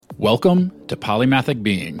Welcome to Polymathic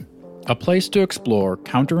Being, a place to explore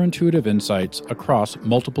counterintuitive insights across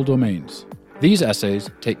multiple domains. These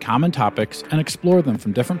essays take common topics and explore them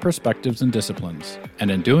from different perspectives and disciplines,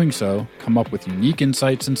 and in doing so, come up with unique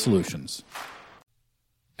insights and solutions.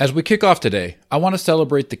 As we kick off today, I want to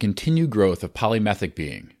celebrate the continued growth of Polymathic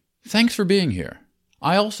Being. Thanks for being here.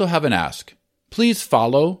 I also have an ask. Please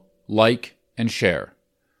follow, like, and share.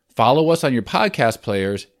 Follow us on your podcast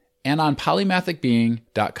players and on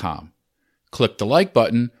polymathicbeing.com. Click the like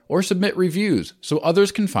button or submit reviews so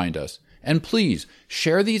others can find us. And please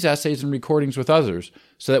share these essays and recordings with others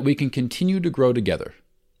so that we can continue to grow together.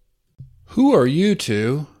 Who are you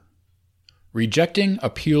to? Rejecting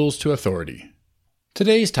appeals to authority.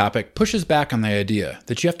 Today's topic pushes back on the idea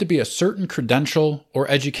that you have to be a certain credential or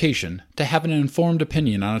education to have an informed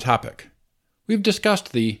opinion on a topic. We've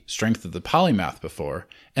discussed the strength of the polymath before,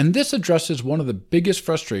 and this addresses one of the biggest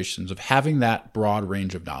frustrations of having that broad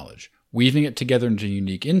range of knowledge, weaving it together into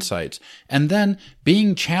unique insights, and then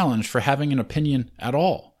being challenged for having an opinion at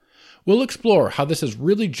all. We'll explore how this is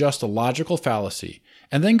really just a logical fallacy,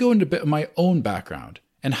 and then go into a bit of my own background,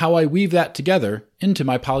 and how I weave that together into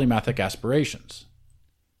my polymathic aspirations.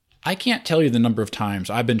 I can't tell you the number of times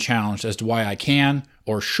I've been challenged as to why I can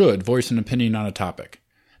or should voice an opinion on a topic.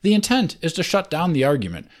 The intent is to shut down the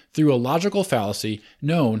argument through a logical fallacy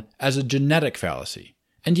known as a genetic fallacy.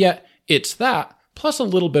 And yet, it's that plus a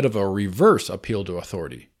little bit of a reverse appeal to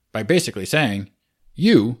authority, by basically saying,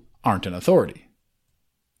 you aren't an authority.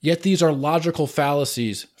 Yet these are logical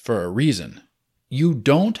fallacies for a reason. You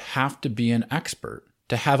don't have to be an expert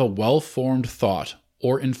to have a well-formed thought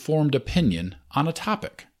or informed opinion on a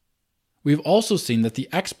topic. We've also seen that the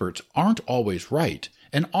experts aren't always right,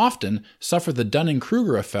 and often suffer the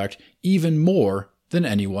Dunning-Kruger effect even more than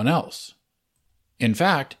anyone else. In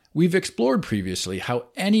fact, we've explored previously how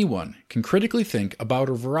anyone can critically think about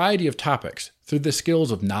a variety of topics through the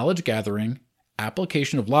skills of knowledge gathering,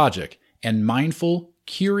 application of logic, and mindful,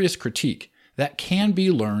 curious critique that can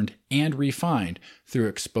be learned and refined through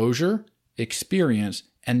exposure, experience,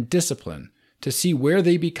 and discipline to see where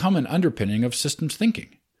they become an underpinning of systems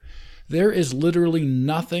thinking. There is literally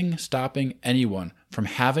nothing stopping anyone from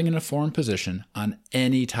having an informed position on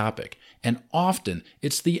any topic, and often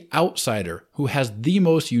it's the outsider who has the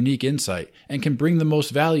most unique insight and can bring the most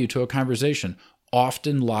value to a conversation,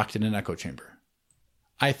 often locked in an echo chamber.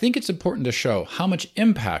 I think it's important to show how much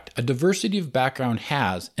impact a diversity of background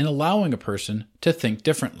has in allowing a person to think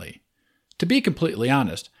differently. To be completely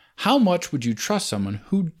honest, how much would you trust someone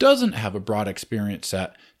who doesn't have a broad experience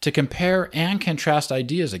set to compare and contrast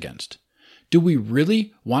ideas against? Do we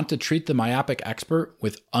really want to treat the myopic expert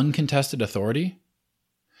with uncontested authority?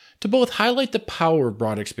 To both highlight the power of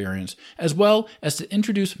broad experience, as well as to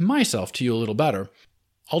introduce myself to you a little better,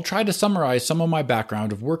 I'll try to summarize some of my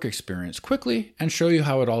background of work experience quickly and show you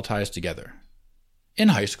how it all ties together. In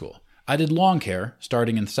high school, I did lawn care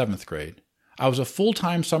starting in 7th grade. I was a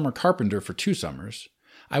full-time summer carpenter for 2 summers.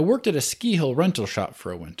 I worked at a ski hill rental shop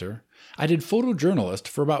for a winter. I did photojournalist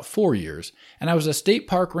for about 4 years, and I was a state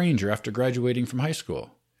park ranger after graduating from high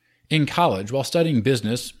school. In college, while studying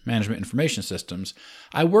business, management information systems,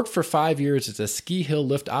 I worked for 5 years as a ski hill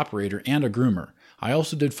lift operator and a groomer. I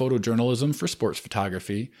also did photojournalism for sports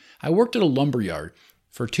photography. I worked at a lumber yard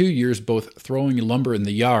for 2 years, both throwing lumber in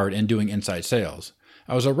the yard and doing inside sales.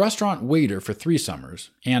 I was a restaurant waiter for 3 summers,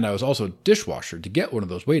 and I was also a dishwasher to get one of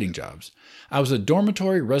those waiting jobs. I was a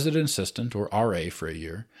dormitory resident assistant, or RA, for a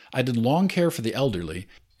year. I did lawn care for the elderly,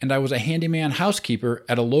 and I was a handyman housekeeper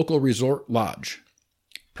at a local resort lodge.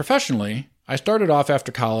 Professionally, I started off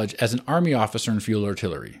after college as an Army officer in field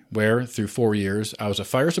artillery, where, through 4 years, I was a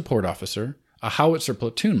fire support officer, a howitzer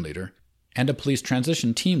platoon leader, and a police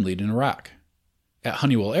transition team lead in Iraq. At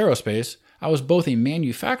Honeywell Aerospace, I was both a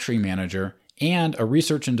manufacturing manager and a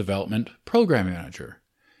research and development program manager.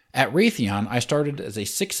 At Raytheon, I started as a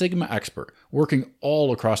Six Sigma expert, working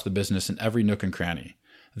all across the business in every nook and cranny.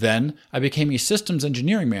 Then, I became a systems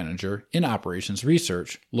engineering manager in operations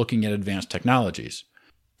research, looking at advanced technologies.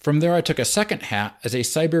 From there, I took a second hat as a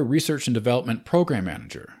cyber research and development program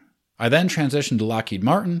manager. I then transitioned to Lockheed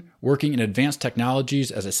Martin, working in advanced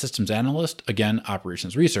technologies as a systems analyst, again,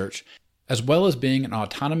 operations research, as well as being an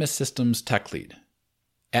autonomous systems tech lead.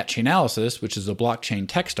 At Chainalysis, which is a blockchain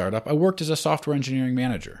tech startup, I worked as a software engineering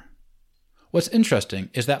manager. What's interesting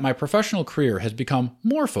is that my professional career has become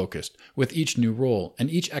more focused with each new role, and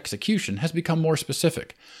each execution has become more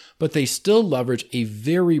specific, but they still leverage a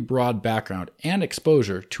very broad background and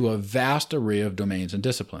exposure to a vast array of domains and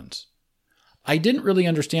disciplines. I didn't really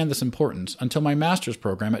understand this importance until my master's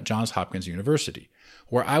program at Johns Hopkins University,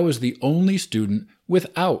 where I was the only student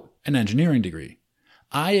without an engineering degree.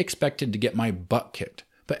 I expected to get my butt kicked,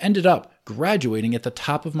 but ended up graduating at the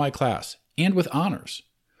top of my class and with honors.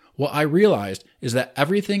 What I realized is that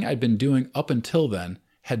everything I'd been doing up until then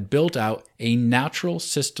had built out a natural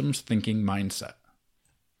systems thinking mindset.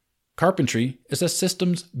 Carpentry is a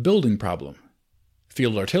systems building problem.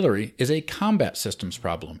 Field artillery is a combat systems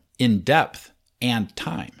problem in depth and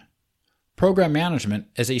time. Program management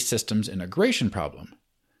is a systems integration problem.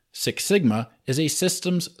 Six Sigma is a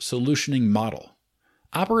systems solutioning model.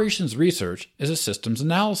 Operations research is a systems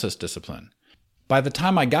analysis discipline. By the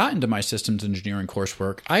time I got into my systems engineering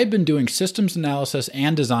coursework, I had been doing systems analysis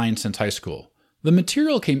and design since high school. The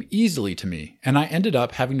material came easily to me, and I ended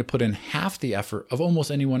up having to put in half the effort of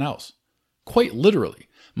almost anyone else. Quite literally,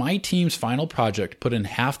 my team's final project put in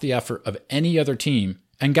half the effort of any other team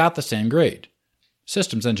and got the same grade.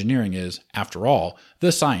 Systems engineering is, after all,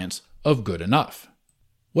 the science of good enough.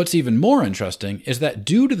 What's even more interesting is that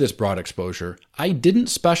due to this broad exposure, I didn't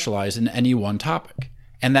specialize in any one topic.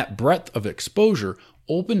 And that breadth of exposure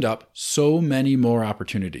opened up so many more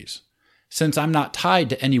opportunities. Since I'm not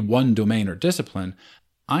tied to any one domain or discipline,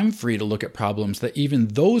 I'm free to look at problems that even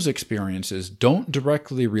those experiences don't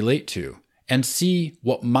directly relate to and see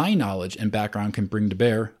what my knowledge and background can bring to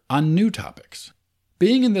bear on new topics.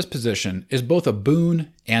 Being in this position is both a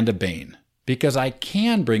boon and a bane, because I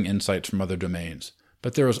can bring insights from other domains,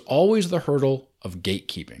 but there is always the hurdle of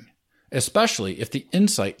gatekeeping. Especially if the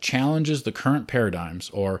insight challenges the current paradigms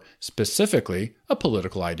or, specifically, a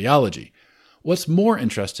political ideology. What's more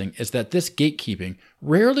interesting is that this gatekeeping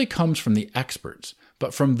rarely comes from the experts,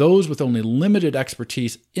 but from those with only limited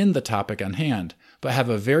expertise in the topic on hand, but have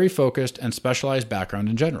a very focused and specialized background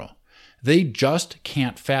in general. They just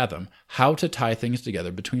can't fathom how to tie things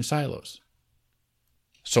together between silos.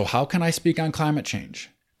 So how can I speak on climate change?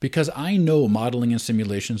 Because I know modeling and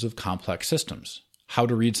simulations of complex systems, how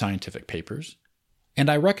to read scientific papers, and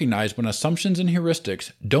I recognize when assumptions and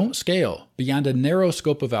heuristics don't scale beyond a narrow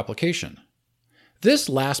scope of application. This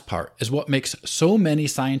last part is what makes so many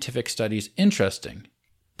scientific studies interesting,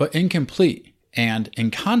 but incomplete and,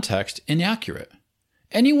 in context, inaccurate.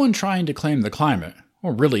 Anyone trying to claim the climate,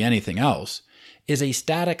 or really anything else, is a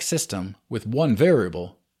static system with one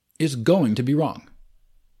variable is going to be wrong.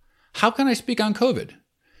 How can I speak on COVID?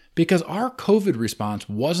 Because our COVID response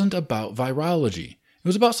wasn't about virology. It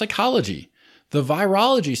was about psychology. The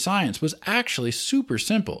virology science was actually super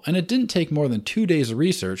simple, and it didn't take more than 2 days of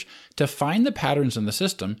research to find the patterns in the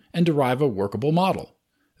system and derive a workable model.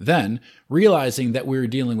 Then, realizing that we were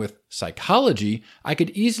dealing with psychology, I could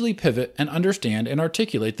easily pivot and understand and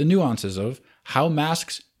articulate the nuances of how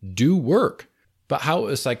masks do work, but how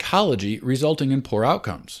is psychology resulting in poor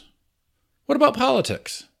outcomes? What about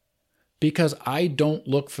politics? Because I don't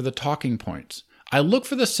look for the talking points. I look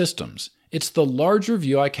for the systems. It's the larger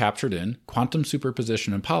view I captured in Quantum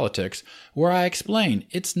Superposition in Politics, where I explain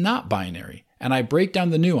it's not binary, and I break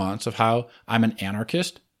down the nuance of how I'm an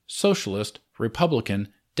anarchist, socialist, Republican,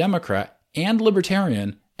 Democrat, and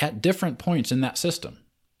libertarian at different points in that system.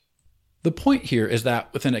 The point here is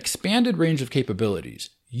that with an expanded range of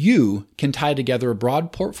capabilities, you can tie together a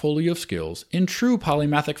broad portfolio of skills in true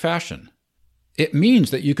polymathic fashion. It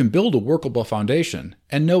means that you can build a workable foundation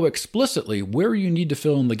and know explicitly where you need to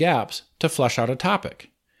fill in the gaps to flesh out a topic.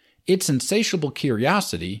 It's insatiable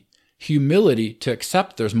curiosity, humility to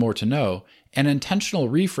accept there's more to know, and intentional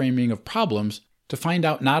reframing of problems to find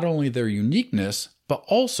out not only their uniqueness, but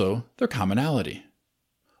also their commonality.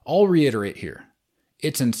 I'll reiterate here.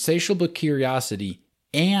 It's insatiable curiosity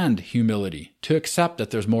and humility to accept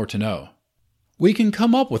that there's more to know. We can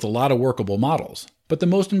come up with a lot of workable models, but the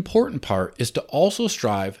most important part is to also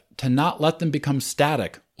strive to not let them become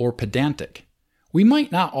static or pedantic. We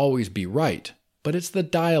might not always be right, but it's the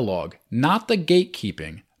dialogue, not the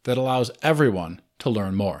gatekeeping, that allows everyone to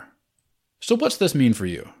learn more. So what's this mean for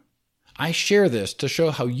you? I share this to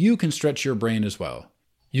show how you can stretch your brain as well.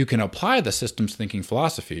 You can apply the systems thinking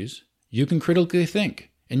philosophies, you can critically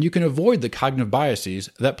think, and you can avoid the cognitive biases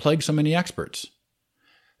that plague so many experts.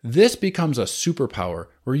 This becomes a superpower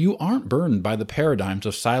where you aren't burdened by the paradigms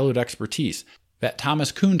of siloed expertise that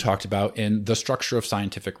Thomas Kuhn talked about in The Structure of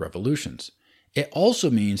Scientific Revolutions. It also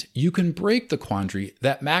means you can break the quandary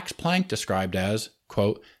that Max Planck described as,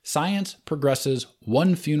 quote, science progresses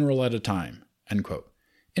one funeral at a time, end quote.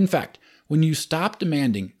 In fact, when you stop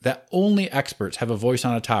demanding that only experts have a voice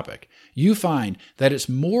on a topic, you find that it's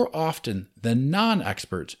more often the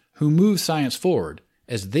non-experts who move science forward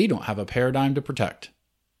as they don't have a paradigm to protect.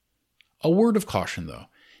 A word of caution, though.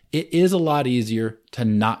 It is a lot easier to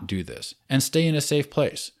not do this and stay in a safe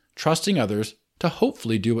place, trusting others to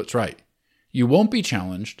hopefully do what's right. You won't be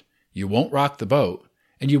challenged, you won't rock the boat,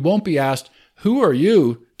 and you won't be asked, Who are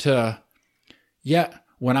you to... Yet,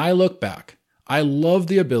 when I look back, I love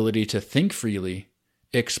the ability to think freely,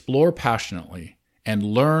 explore passionately, and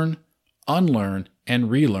learn, unlearn,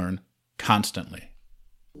 and relearn constantly.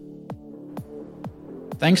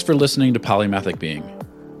 Thanks for listening to Polymathic Being.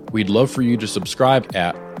 We'd love for you to subscribe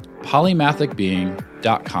at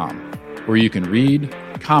polymathicbeing.com, where you can read,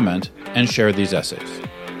 comment, and share these essays.